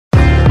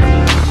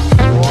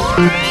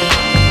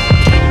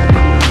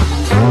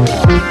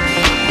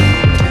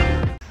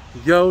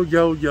Yo,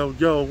 yo, yo,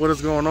 yo, what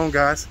is going on,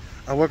 guys?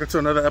 Welcome to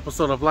another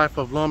episode of Life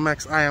of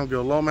Lomax. I am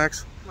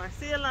Lomax.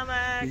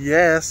 MarciaLomax.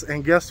 Yes,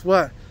 and guess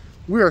what?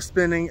 We are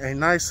spending a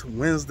nice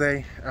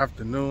Wednesday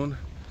afternoon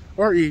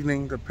or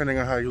evening, depending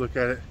on how you look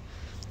at it,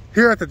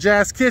 here at the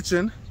Jazz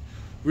Kitchen.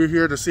 We're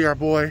here to see our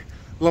boy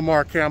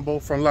Lamar Campbell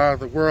from Light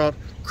of the World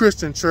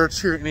Christian Church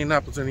here in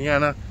Indianapolis,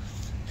 Indiana.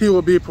 He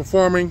will be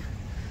performing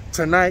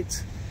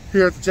tonight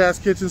here at the Jazz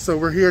Kitchen, so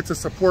we're here to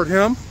support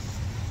him.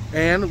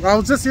 And I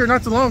was just here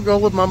not too long ago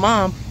with my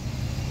mom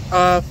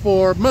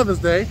for Mother's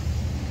Day,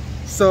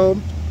 so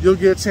you'll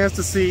get a chance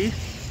to see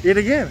it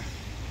again.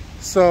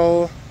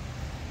 So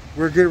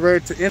we're getting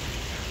ready to end.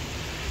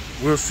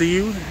 We'll see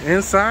you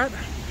inside,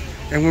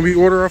 and when we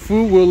order our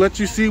food, we'll let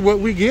you see what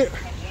we get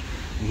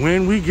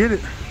when we get it.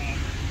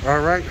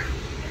 All right,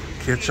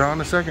 catch y'all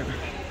in a second.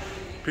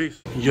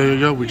 Peace. Yo, yo,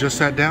 yo, we just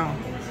sat down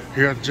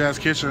here at the Jazz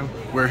Kitchen.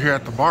 We're here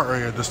at the bar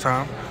area this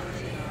time,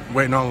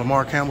 waiting on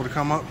Lamar Campbell to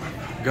come up.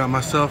 Got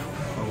myself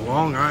a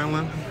Long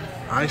Island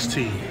iced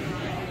tea.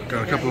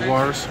 Got a couple of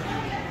waters.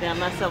 Got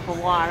myself a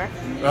water.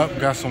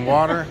 Got some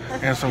water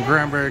and some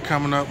cranberry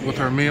coming up with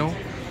our meal.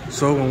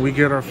 So when we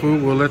get our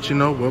food, we'll let you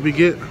know what we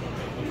get.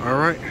 All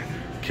right,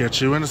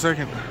 catch you in a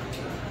second.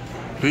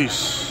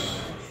 Peace.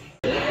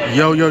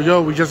 Yo, yo,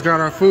 yo, we just got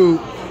our food.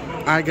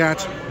 I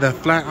got the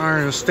flat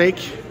iron steak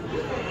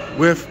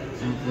with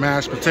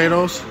mashed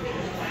potatoes,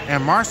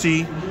 and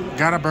Marcy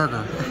got a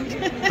burger.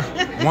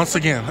 Once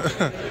again.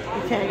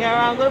 Can't go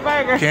wrong with a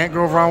burger. Can't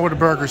go wrong with a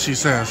burger, she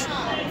says.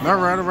 All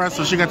right.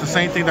 So she got the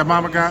same thing that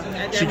Mama got.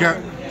 I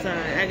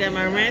got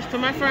my ranch for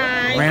my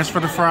fries. Ranch for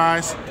the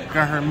fries.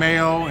 Got her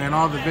mayo and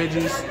all the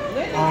veggies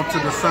onto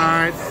the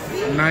side.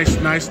 Nice.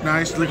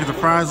 Look at the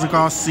fries, look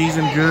all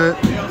seasoned good.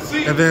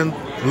 And then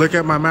look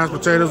at my mashed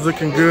potatoes,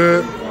 looking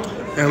good.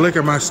 And look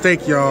at my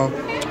steak, y'all.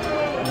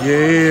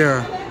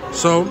 Yeah.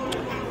 So,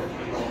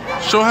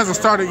 show hasn't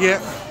started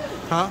yet.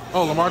 Huh?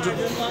 Oh, Lamar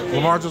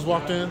just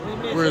walked in.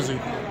 Where is he?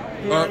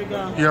 He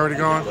already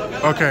gone?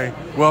 Okay.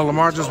 Well,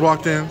 Lamar just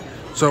walked in,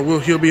 so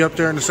he'll be up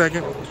there in a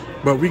second.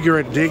 But we get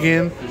ready to dig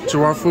in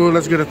to our food.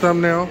 Let's get a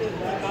thumbnail.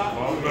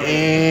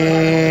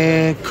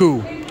 And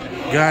cool.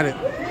 Got it.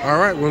 All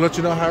right. We'll let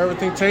you know how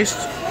everything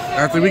tastes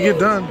after we get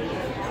done.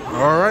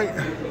 All right.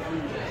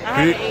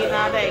 I haven't eaten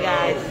all day,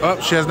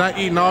 guys. She has not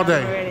eaten all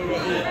day. I'm ready to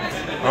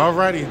eat. All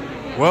righty.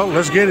 Well,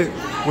 let's get it.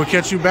 We'll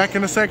catch you back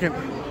in a second.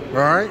 All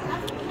right.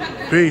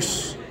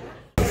 Peace.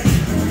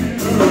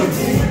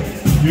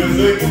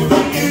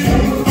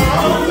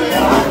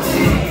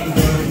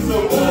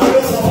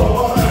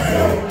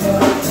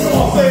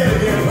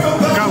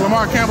 Got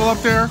Lamar Campbell up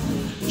there.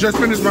 Just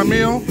finished my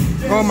meal.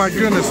 Oh my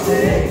goodness.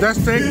 That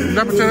steak,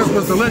 that potatoes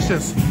was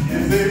delicious.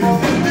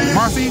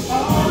 Marcy,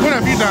 what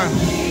have you done?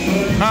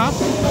 Huh?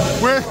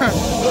 Where?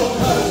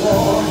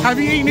 Have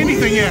you eaten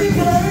anything yet?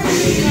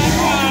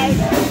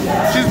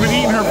 She's been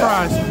eating her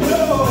fries.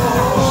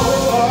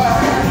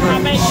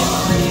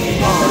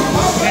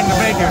 And the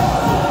bacon.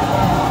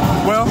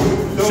 Well,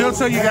 she'll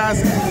tell you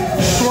guys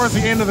towards the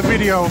end of the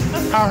video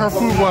how her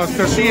food was,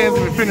 because she hasn't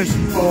even finished.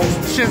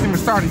 She hasn't even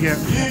started yet.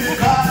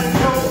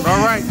 All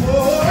right,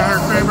 got her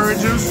cranberry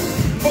juice.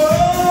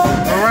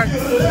 All right.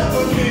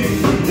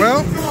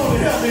 Well,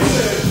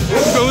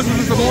 let's go listen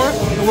to some more,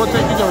 and we'll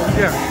take you going.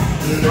 Yeah.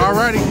 All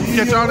righty.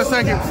 Catch y'all in a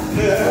second.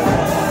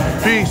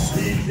 Peace.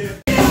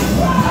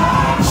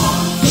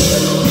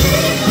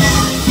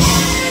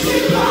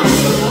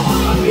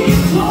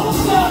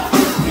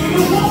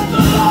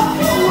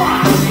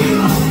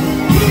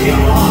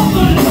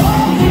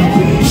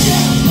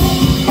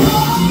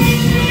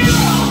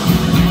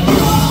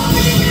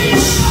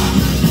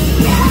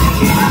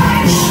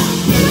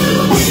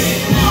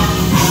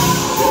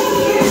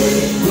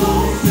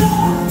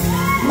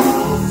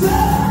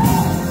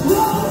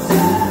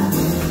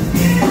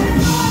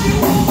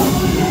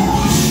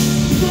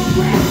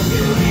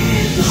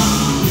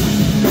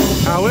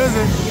 How is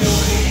it?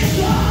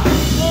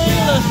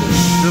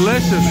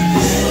 Delicious.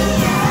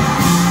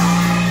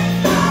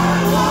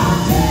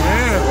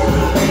 Yeah.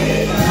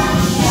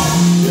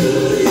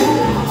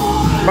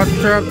 About to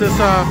tear up this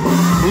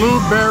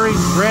blueberry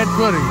bread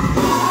pudding.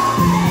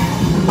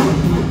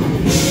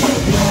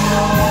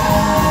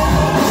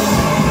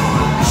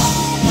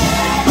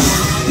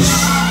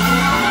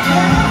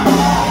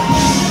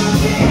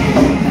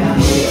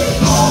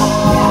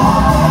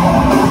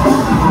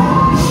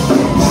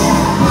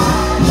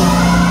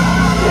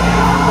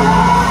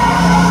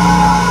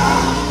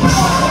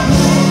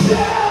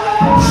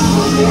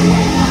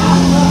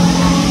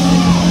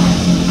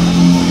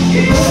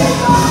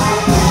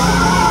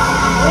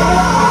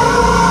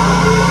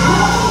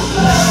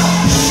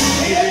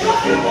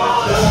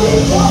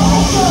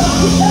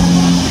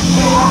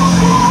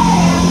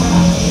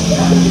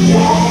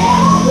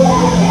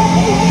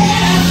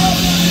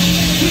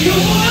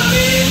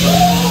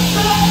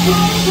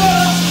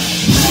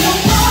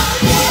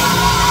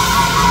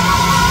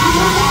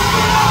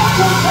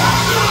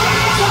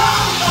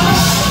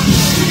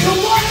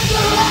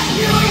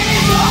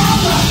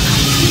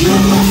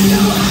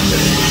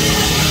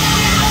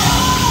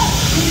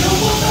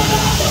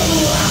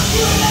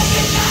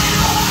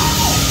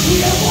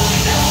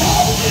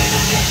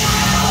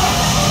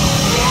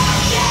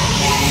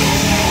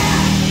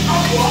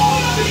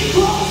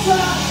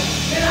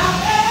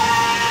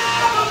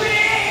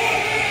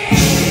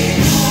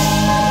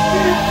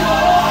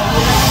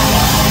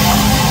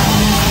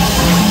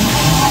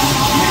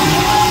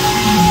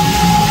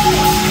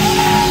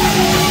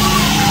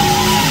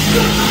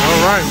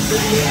 right.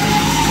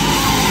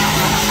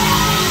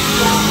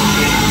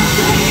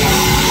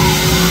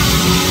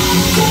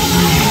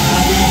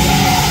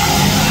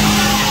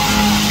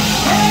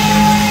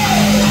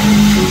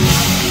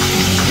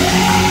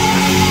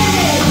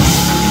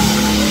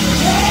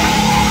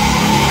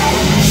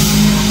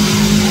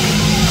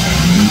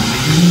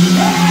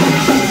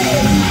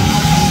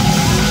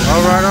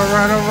 All right, all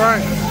right, all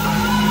right.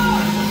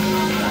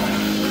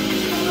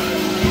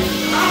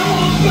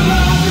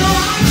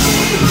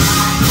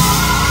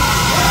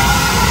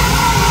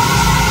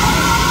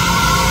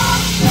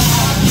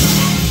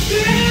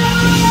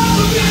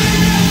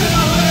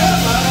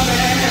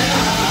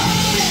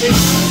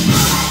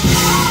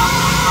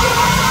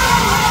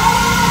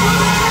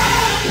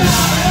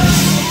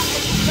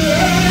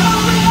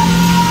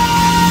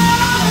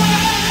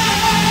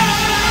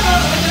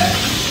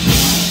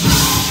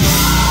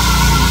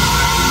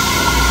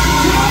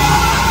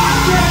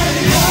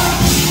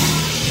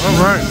 All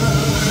right.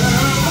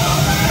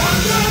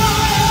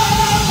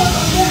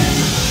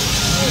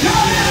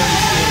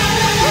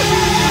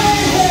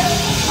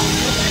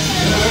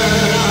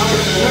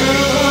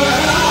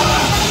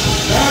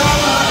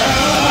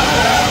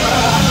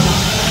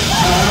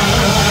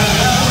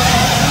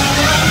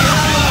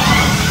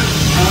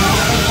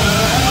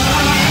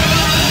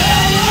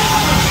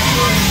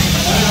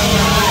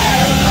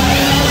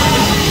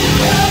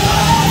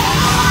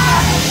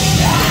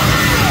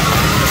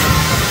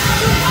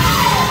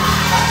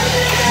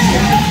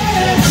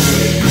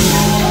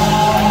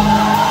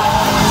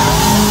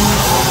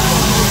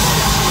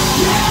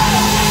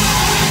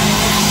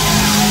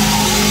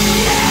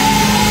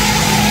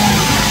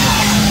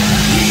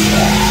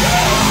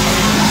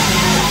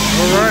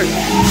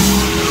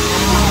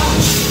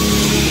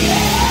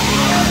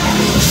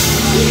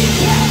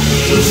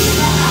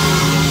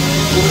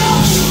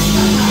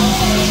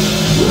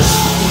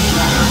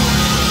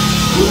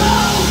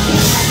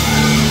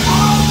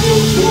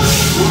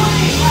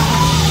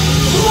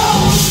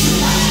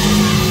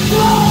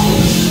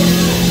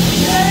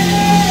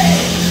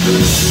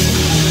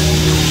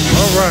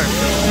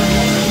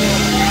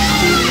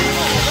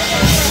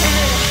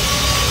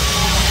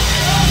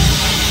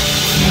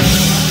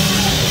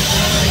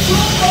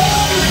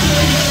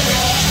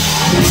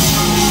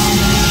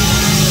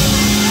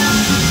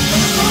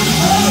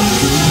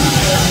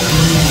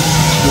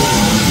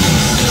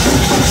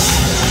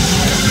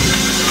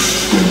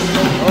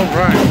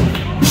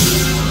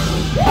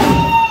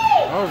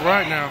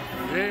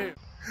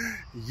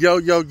 Yo,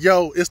 yo,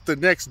 yo, it's the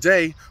next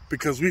day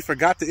because we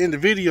forgot to end the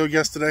video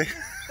yesterday.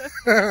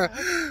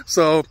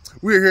 So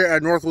we're here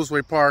at Northwoods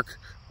Way Park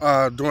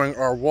doing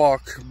our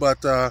walk,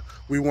 but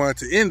we wanted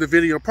to end the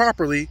video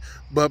properly,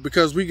 but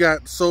because we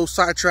got so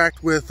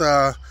sidetracked with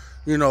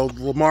you know,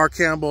 Lamar,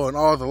 Campbell, and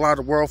all the lot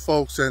of world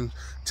folks and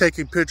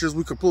taking pictures,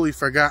 we completely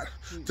forgot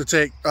to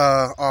take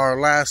our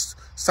last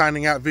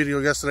signing out video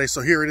yesterday. So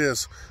here it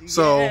is.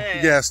 So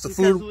yes, the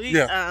food,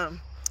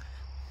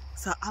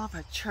 so all of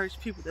our church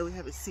people that we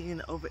haven't seen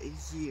in over a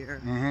year,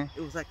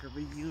 it was like a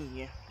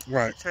reunion,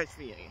 right? A church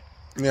reunion.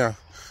 Yeah.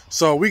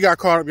 So we got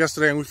caught up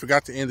yesterday and we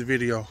forgot to end the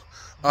video.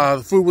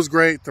 The food was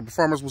great. The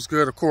performance was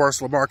good. Of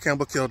course, Lamar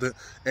Campbell killed it,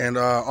 and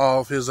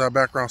all of his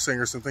background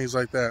singers and things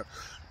like that.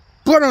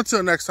 But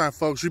until next time,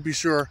 folks, you be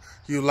sure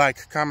you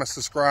like, comment,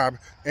 subscribe,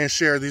 and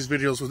share these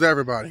videos with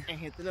everybody. And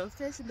hit the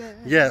notification bell.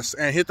 Yes,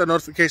 and hit the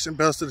notification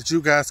bell so that you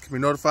guys can be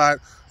notified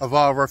of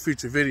all of our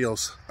future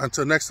videos.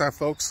 Until next time,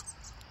 folks.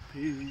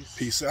 Peace.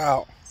 Peace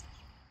out.